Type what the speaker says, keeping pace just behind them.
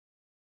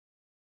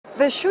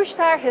The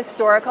Shushtar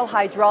historical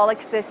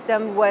hydraulic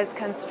system was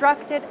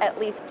constructed at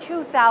least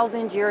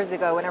 2,000 years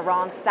ago in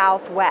Iran's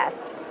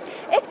southwest.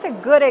 It's a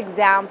good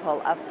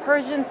example of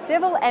Persian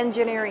civil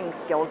engineering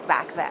skills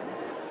back then.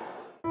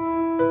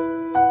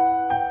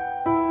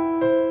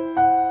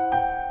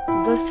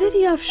 The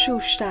city of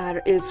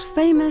Shushtar is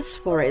famous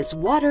for its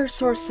water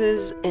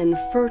sources and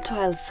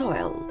fertile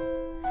soil.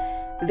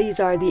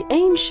 These are the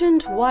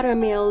ancient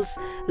watermills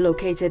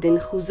located in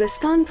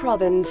Khuzestan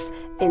province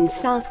in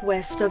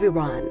southwest of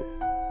Iran.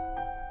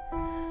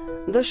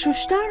 The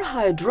Shushtar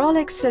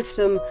hydraulic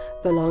system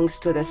belongs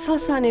to the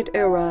Sassanid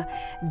era,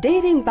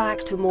 dating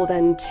back to more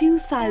than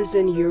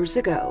 2,000 years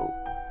ago.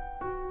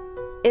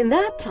 In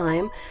that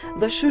time,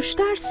 the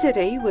Shushtar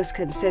city was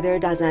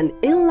considered as an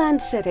inland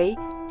city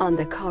on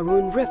the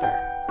Karun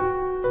River.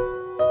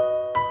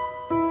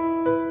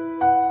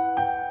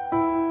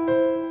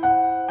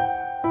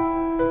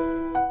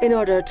 In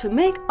order to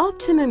make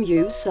optimum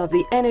use of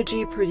the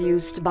energy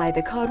produced by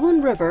the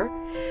Karun River,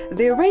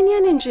 the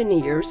Iranian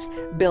engineers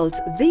built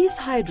these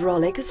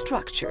hydraulic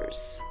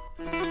structures.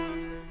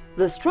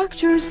 The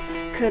structures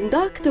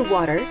conduct the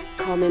water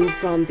coming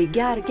from the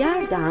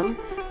Gargar Dam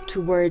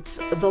towards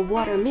the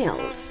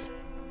watermills.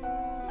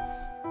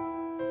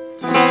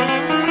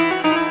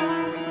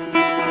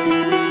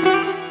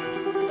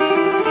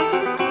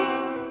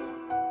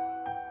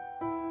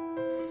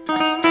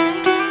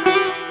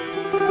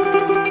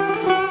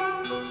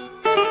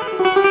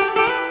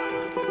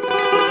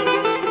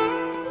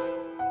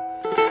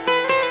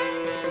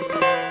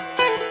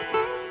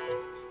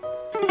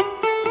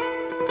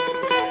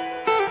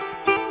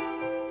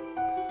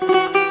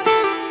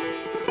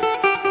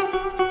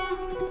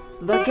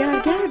 The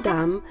Gargar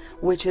Dam,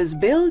 which is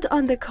built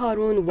on the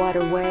Karun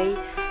waterway,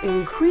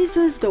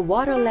 increases the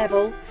water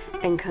level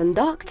and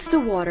conducts the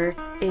water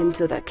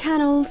into the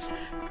canals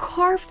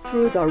carved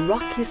through the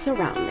rocky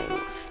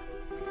surroundings.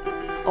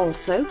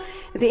 Also,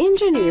 the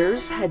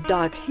engineers had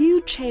dug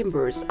huge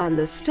chambers on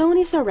the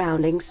stony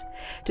surroundings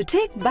to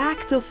take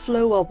back the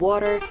flow of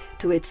water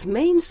to its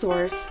main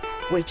source,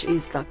 which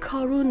is the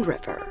Karun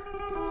River.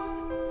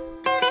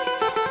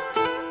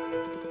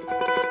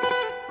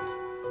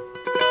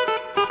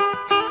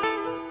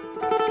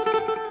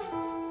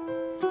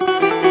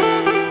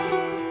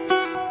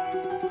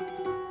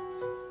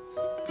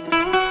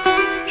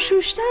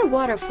 Shushtar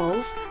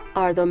waterfalls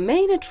are the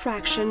main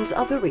attractions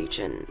of the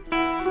region.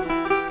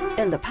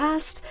 In the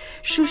past,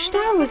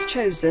 Shushtar was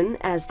chosen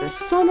as the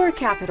summer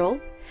capital,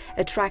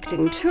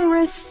 attracting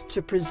tourists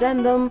to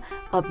present them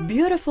a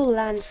beautiful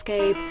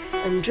landscape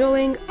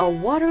enjoying a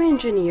water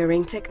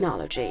engineering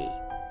technology.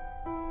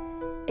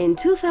 In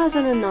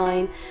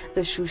 2009,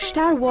 the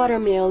Shushtar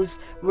watermills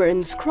were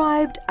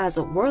inscribed as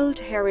a World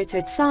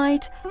Heritage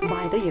Site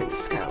by the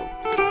UNESCO.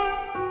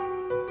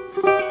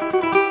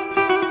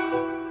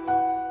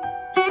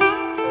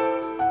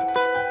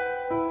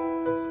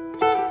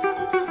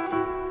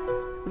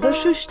 The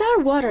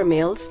Shushtar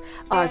watermills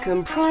are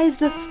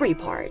comprised of three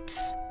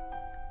parts: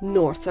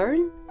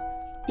 northern,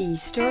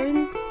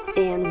 eastern,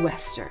 and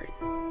western.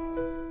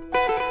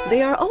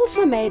 They are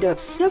also made of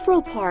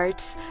several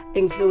parts,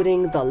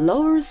 including the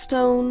lower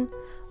stone,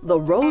 the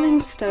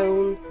rolling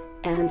stone,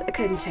 and a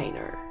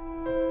container.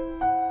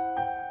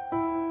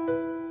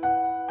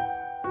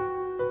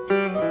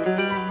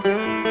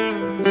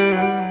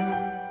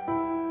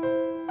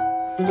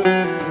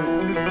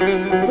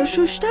 The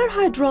Shushtar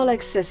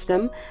hydraulic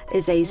system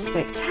is a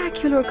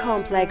spectacular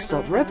complex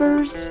of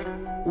rivers,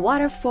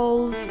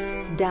 waterfalls,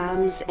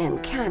 dams,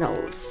 and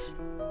canals.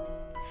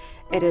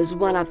 It is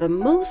one of the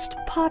most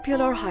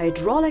popular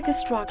hydraulic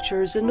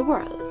structures in the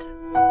world.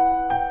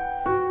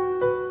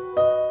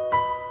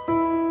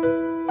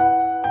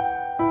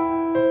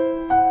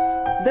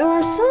 There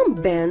are some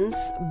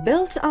bends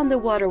built on the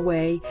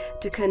waterway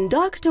to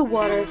conduct the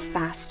water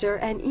faster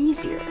and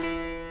easier.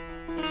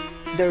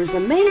 There is a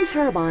main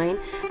turbine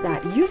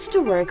that used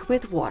to work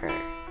with water.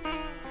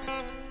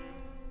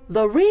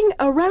 The ring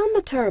around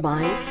the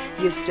turbine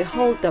used to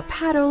hold the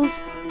paddles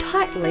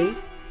tightly,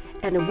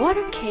 and the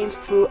water came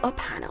through a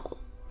panel.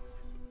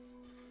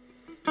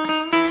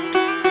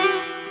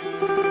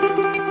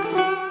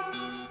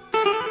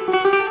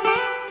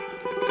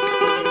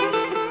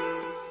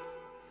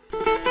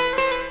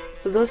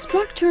 The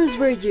structures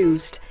were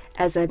used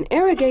as an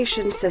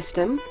irrigation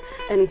system,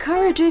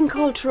 encouraging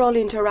cultural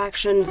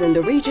interactions in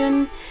the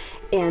region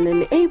and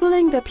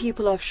enabling the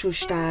people of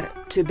Shushtar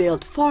to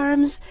build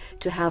farms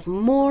to have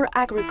more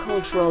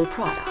agricultural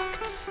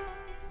products.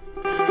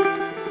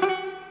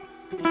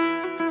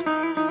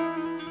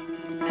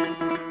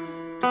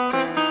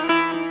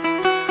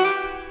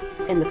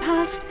 In the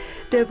past,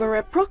 there were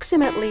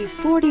approximately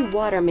 40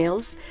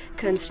 watermills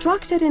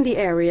constructed in the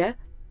area,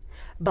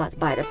 but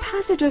by the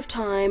passage of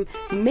time,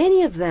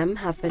 many of them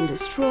have been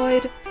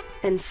destroyed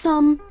and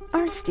some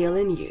are still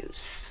in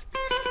use.